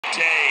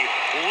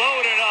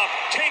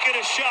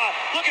shot.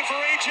 Looking for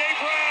A.J.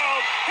 Brown.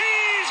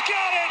 He's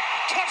got it.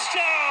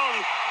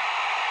 Touchdown.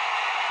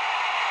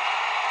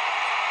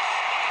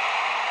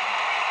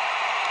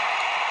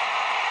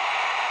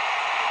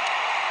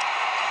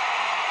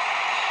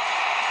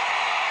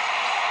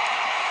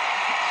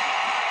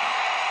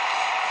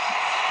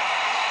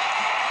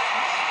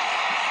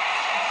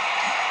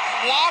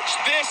 Watch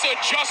this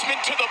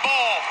adjustment to the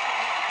ball.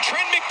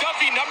 Trent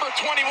McDuffie, number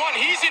 21,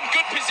 he's in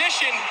good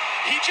position.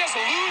 He just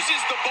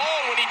loses the ball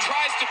when he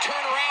tries to turn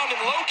around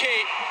and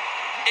locate.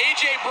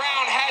 A.J.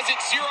 Brown has it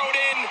zeroed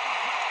in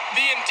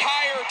the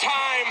entire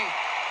time.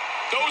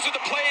 Those are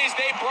the plays.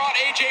 They brought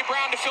A.J.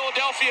 Brown to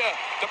Philadelphia.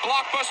 The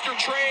blockbuster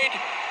trade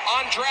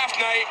on draft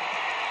night.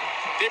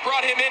 They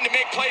brought him in to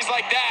make plays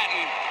like that,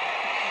 and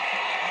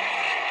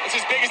it's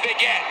as big as they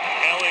get.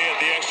 Elliott,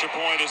 the extra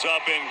point is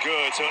up and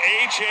good. So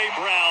A.J.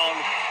 Brown,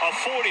 a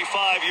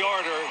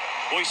 45-yarder.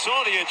 We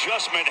saw the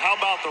adjustment. How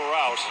about the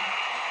route?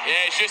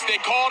 Yeah, it's just they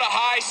called a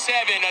high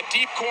 7, a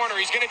deep corner.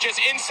 He's going to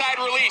just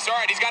inside release. All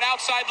right, he's got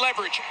outside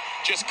leverage.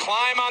 Just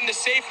climb on the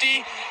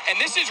safety.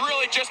 And this is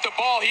really just a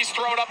ball he's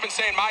throwing up and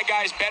saying, my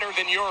guy's better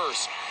than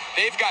yours.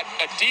 They've got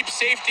a deep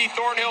safety,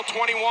 Thornhill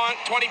 21,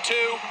 22,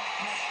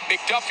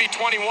 McDuffie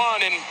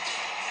 21, and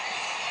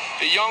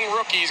the young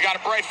rookie. He's got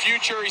a bright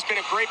future. He's been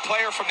a great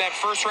player from that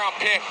first-round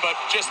pick, but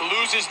just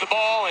loses the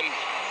ball, and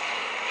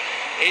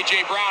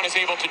A.J. Brown is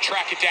able to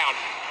track it down.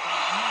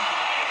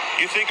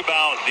 You think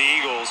about the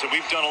Eagles, and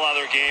we've done a lot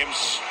of their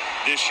games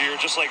this year,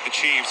 just like the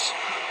Chiefs.